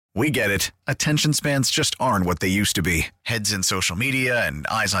We get it. Attention spans just aren't what they used to be. Heads in social media and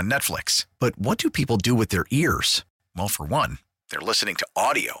eyes on Netflix. But what do people do with their ears? Well, for one, they're listening to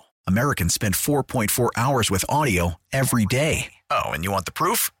audio. Americans spend 4.4 hours with audio every day. Oh, and you want the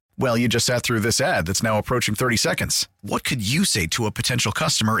proof? Well, you just sat through this ad that's now approaching 30 seconds. What could you say to a potential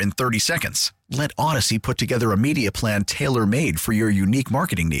customer in 30 seconds? Let Odyssey put together a media plan tailor-made for your unique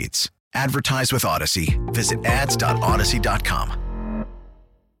marketing needs. Advertise with Odyssey. Visit ads.odyssey.com.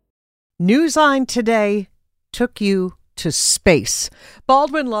 Newsline today took you to space.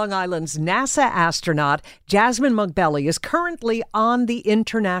 Baldwin, Long Island's NASA astronaut Jasmin Moghbeli is currently on the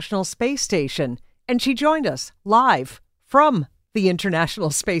International Space Station, and she joined us live from the International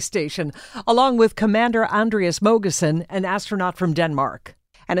Space Station, along with Commander Andres Mogensen, an astronaut from Denmark.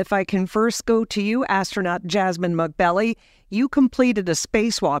 And if I can first go to you, astronaut Jasmin Moghbeli, you completed a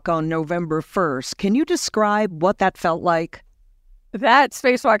spacewalk on November 1st. Can you describe what that felt like? That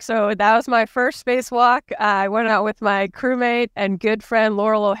spacewalk, so that was my first spacewalk. I went out with my crewmate and good friend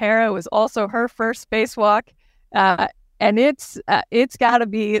Laurel O'Hara. It was also her first spacewalk. And it's got to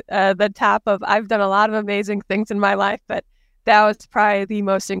be the top of, I've done a lot of amazing things in my life, but that was probably the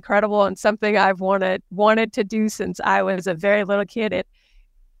most incredible and something I've wanted to do since I was a very little kid.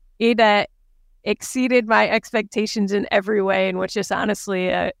 It exceeded my expectations in every way and was just honestly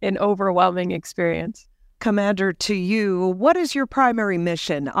an overwhelming experience. Commander, to you, what is your primary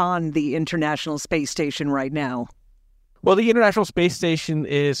mission on the International Space Station right now? Well, the International Space Station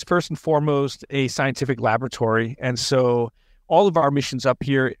is first and foremost a scientific laboratory. And so all of our missions up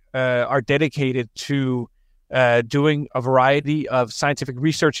here are dedicated to doing a variety of scientific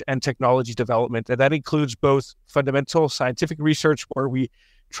research and technology development. And that includes both fundamental scientific research, where we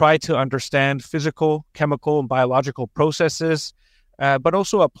try to understand physical, chemical, and biological processes, but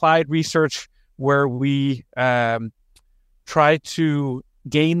also applied research where we try to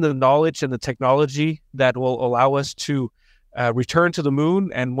gain the knowledge and the technology that will allow us to return to the moon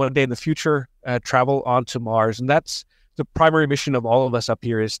and one day in the future travel onto Mars. And that's the primary mission of all of us up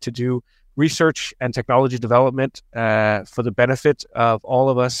here, is to do research and technology development for the benefit of all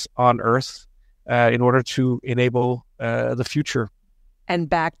of us on Earth in order to enable the future. And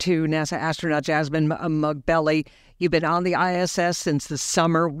back to NASA astronaut Jasmin Moghbeli. You've been on the ISS since the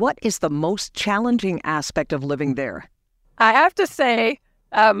summer. What is the most challenging aspect of living there? I have to say,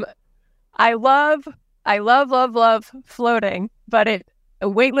 I love floating, but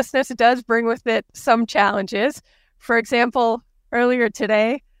weightlessness does bring with it some challenges. For example, earlier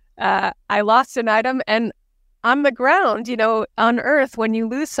today, I lost an item, and on the ground, on Earth, when you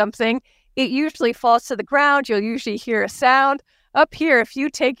lose something, it usually falls to the ground. You'll usually hear a sound. Up here, if you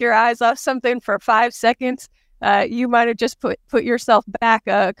take your eyes off something for 5 seconds, you might have just put yourself back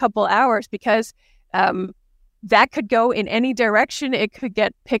a couple hours, because that could go in any direction. It could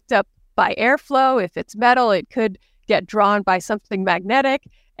get picked up by airflow. If it's metal, it could get drawn by something magnetic.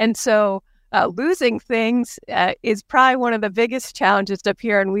 And so losing things is probably one of the biggest challenges up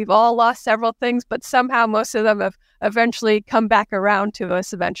here. And we've all lost several things, but somehow most of them have eventually come back around to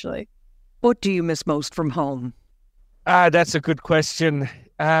us eventually. What do you miss most from home? That's a good question.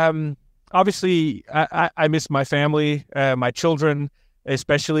 Obviously, I miss my family, my children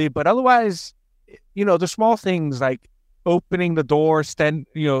especially, but otherwise, the small things like opening the door,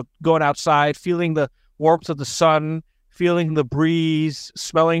 going outside, feeling the warmth of the sun, feeling the breeze,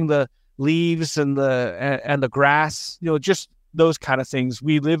 smelling the leaves and the grass, just those kind of things.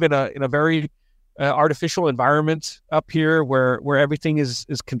 We live in a very artificial environment up here where everything is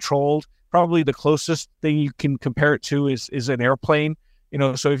controlled. Probably the closest thing you can compare it to is an airplane.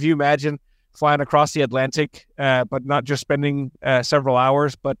 So if you imagine flying across the Atlantic, but not just spending several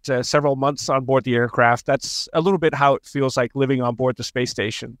hours, but several months on board the aircraft, that's a little bit how it feels like living on board the space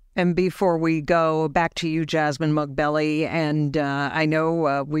station. And before we go back to you, Jasmin Moghbeli, and I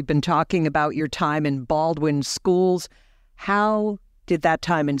know we've been talking about your time in Baldwin schools. How did that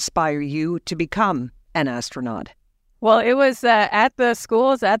time inspire you to become an astronaut? Well, it was at the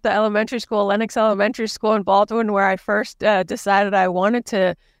schools, at the elementary school, Lennox Elementary School in Baldwin, where I first decided I wanted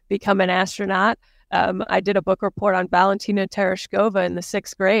to become an astronaut. I did a book report on Valentina Tereshkova in the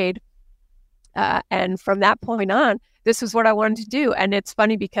 6th grade. And from that point on, this was what I wanted to do. And it's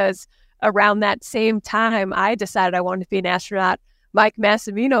funny because around that same time I decided I wanted to be an astronaut, Mike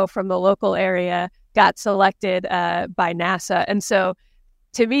Massimino from the local area got selected by NASA. And so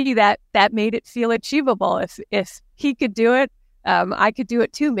to me, that made it feel achievable. If he could do it, I could do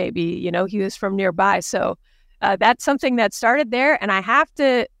it too, maybe. He was from nearby. So that's something that started there. And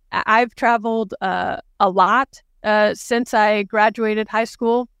I've traveled a lot since I graduated high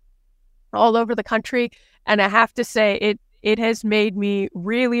school, all over the country. And I have to say, it has made me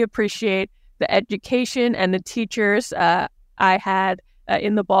really appreciate the education and the teachers I had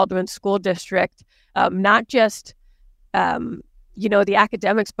in the Baldwin School District, not just, the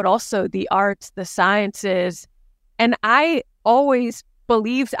academics, but also the arts, the sciences. And I always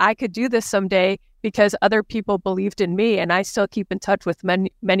believed I could do this someday because other people believed in me. And I still keep in touch with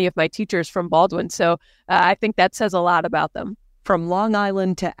many of my teachers from Baldwin. So I think that says a lot about them. From Long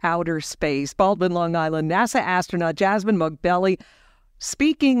Island to outer space, Baldwin, Long Island, NASA astronaut Jasmin Moghbeli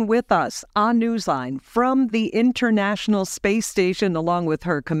speaking with us on Newsline from the International Space Station, along with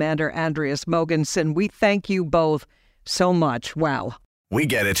her commander, Andres Mogensen. We thank you both so much. Wow. We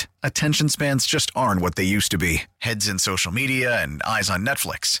get it. Attention spans just aren't what they used to be. Heads in social media and eyes on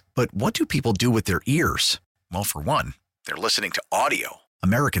Netflix. But what do people do with their ears? Well, for one, they're listening to audio.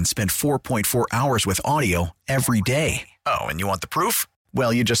 Americans spend 4.4 hours with audio every day. Oh, and you want the proof?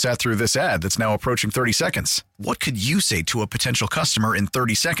 Well, you just sat through this ad that's now approaching 30 seconds. What could you say to a potential customer in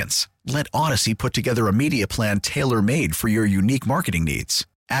 30 seconds? Let Odyssey put together a media plan tailor-made for your unique marketing needs.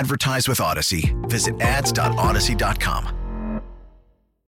 Advertise with Odyssey. Visit ads.odyssey.com.